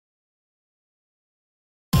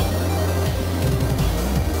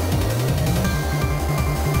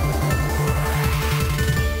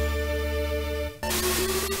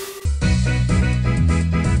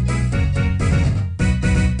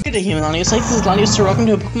Good day, Human Lanius. This is Lanius, so welcome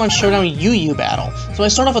to a Pokemon Showdown UU battle. So I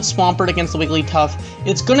start off with Swampert against the Wigglytuff.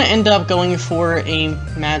 It's gonna end up going for a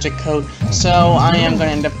Magic Coat, so I am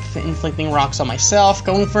gonna end up inflicting rocks on myself,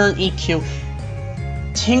 going for an EQ.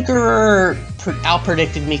 Tinkerer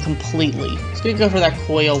out-predicted me completely. He's gonna go for that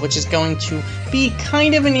Coil, which is going to be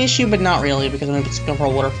kind of an issue, but not really, because I'm going to go for a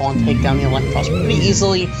Waterfall and take down the Electros pretty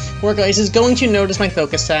easily. Ice is going to notice my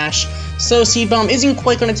Focus Sash, so Seed-Bomb isn't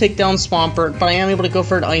quite going to take down Swampert, but I am able to go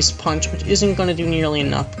for an Ice Punch, which isn't going to do nearly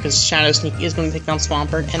enough, because Shadow Sneak is going to take down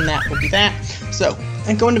Swampert, and that will be that. So,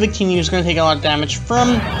 I go into Bikini, who's going to take a lot of damage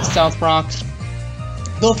from South Rocks.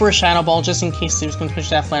 Go for a Shadow Ball just in case he was going to push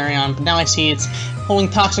that Flareon, but now I see it's holding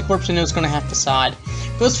Toxic Orb, so it's going to have to side.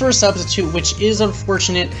 Goes for a Substitute, which is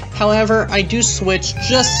unfortunate. However, I do switch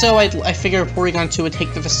just so I figure Porygon 2 would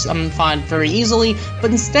take the fight very easily,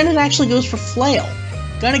 but instead it actually goes for Flail.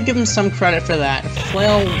 Gotta give him some credit for that.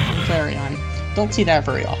 Flail Flareon. Don't see that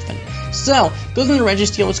very often. So, goes into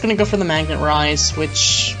Registeel, it's going to go for the Magnet Rise,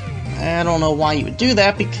 which I don't know why you would do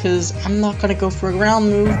that, because I'm not going to go for a ground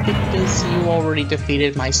move, because you already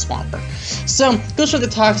defeated my Swampert. So, goes for the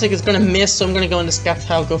Toxic, it's going to miss, so I'm going to go into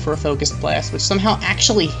Sceptile, go for a Focus Blast, which somehow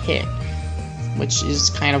actually hit, which is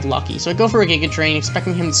kind of lucky. So I go for a Giga Drain,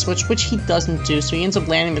 expecting him to switch, which he doesn't do, so he ends up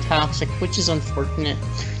landing the Toxic, which is unfortunate.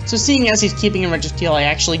 So seeing as he's keeping in Registeel, I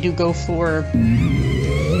actually do go for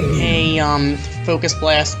a Focus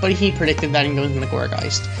Blast, but he predicted that and goes into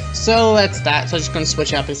Gourgeist. So that's that, so I'm just going to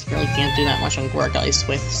switch out because I really can't do that much on Gourgeist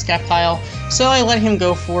with Sceptile. So I let him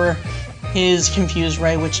go for his Confuse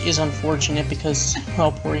Ray, which is unfortunate because,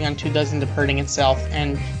 well, Porygon 2 does end up hurting itself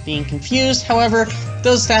and being confused. However,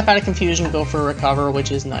 does snap out of confusion, go for a Recover,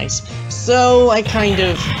 which is nice. So I kind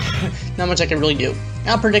of, not much I can really do.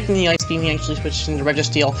 Now predicting the Ice Beam, he actually switches into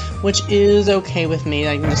Registeel, which is okay with me.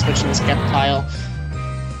 I can just switch into Sceptile.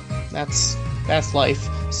 That's life.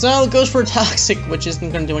 So it goes for a Toxic, which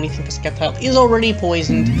isn't going to do anything because Sceptile is already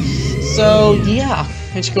poisoned. So yeah,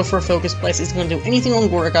 I should go for a Focus Blast. Isn't going to do anything on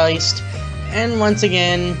Gourgeist. And once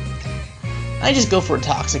again, I just go for a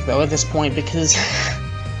Toxic though at this point because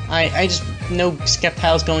I just know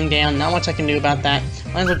Sceptile's going down. Not much I can do about that.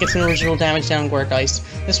 Might as well get some original damage down on Gourgeist.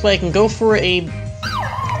 This way I can go for a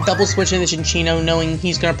double switch into Cinccino, knowing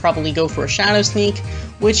he's going to probably go for a Shadow Sneak,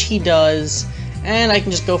 which he does. And I can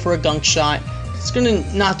just go for a Gunk Shot. It's going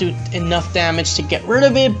to not do enough damage to get rid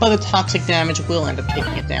of it, but the Toxic damage will end up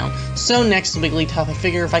taking it down. So next, Wigglytuff. I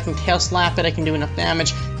figure if I can Tail Slap it, I can do enough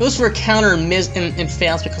damage. Goes for a counter and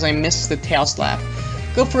fails because I missed the Tail Slap.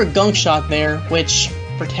 Go for a Gunk Shot there, which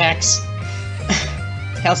protects.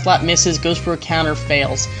 Tail Slap misses, goes for a counter,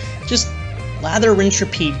 fails. Just lather, rinse,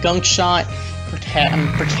 repeat. Gunk Shot,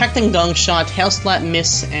 protecting Gunk Shot, Tail Slap,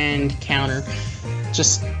 miss, and counter.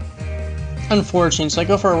 Just unfortunate, so I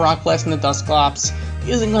go for a Rock Blast in the Dusclops.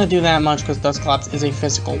 He isn't going to do that much because Dusclops is a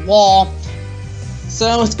physical wall.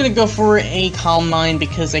 So it's going to go for a Calm Mind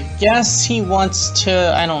because I guess he wants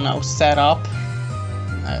to, I don't know, set up.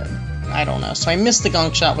 I don't know. So I missed the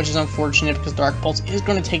Gunk Shot, which is unfortunate because Dark Pulse is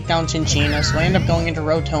going to take down Cinccino, so I end up going into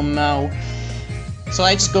Rotom-Mow. So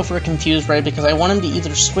I just go for a Confuse Ray because I want him to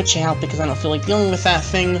either switch out because I don't feel like dealing with that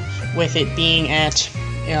thing, with it being at,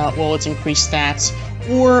 well, its increased stats,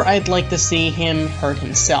 or I'd like to see him hurt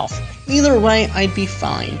himself. Either way, I'd be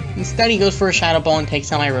fine. Instead, he goes for a Shadow Ball and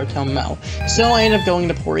takes out my Rotom-Mow. So I end up going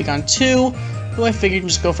to Porygon 2, who I figured would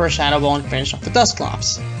just go for a Shadow Ball and finish off the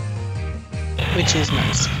Dusclops, which is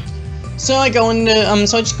nice. So I go into,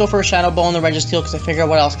 so I just go for a Shadow Ball in the Registeel because I figure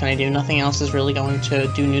what else can I do? Nothing else is really going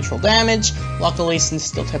to do neutral damage. Luckily, since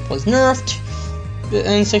Steel type was nerfed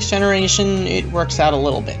in 6th generation, it works out a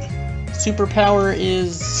little bit. Superpower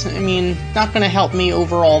is, I mean, not going to help me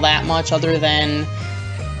overall that much other than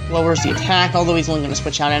lowers the attack, although he's only going to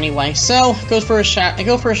switch out anyway. So, I go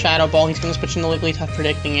for a Shadow Ball, he's going to switch into Wigglytuff,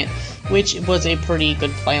 predicting it, which was a pretty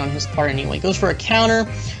good play on his part anyway. Goes for a counter,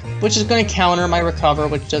 which is going to counter my Recover,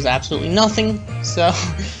 which does absolutely nothing. So,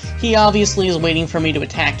 he obviously is waiting for me to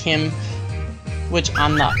attack him, which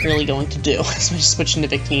I'm not really going to do. So I just switch into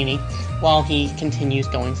Bikini while he continues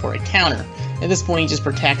going for a counter. At this point, he just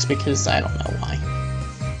protects because I don't know why.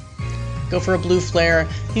 Go for a Blue Flare.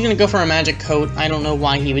 He's going to go for a Magic Coat. I don't know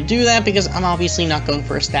why he would do that because I'm obviously not going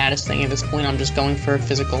for a status thing at this point. I'm just going for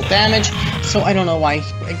physical damage. So I don't know why.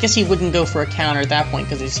 I guess he wouldn't go for a counter at that point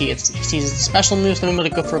because he sees it's a special move. So I'm going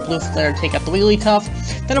to go for a Blue Flare to take out the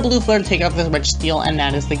Wigglytuff. Then a Blue Flare to take out the Registeel, and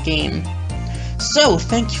that is the game. So,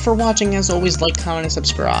 thank you for watching. As always, like, comment, and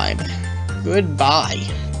subscribe. Goodbye.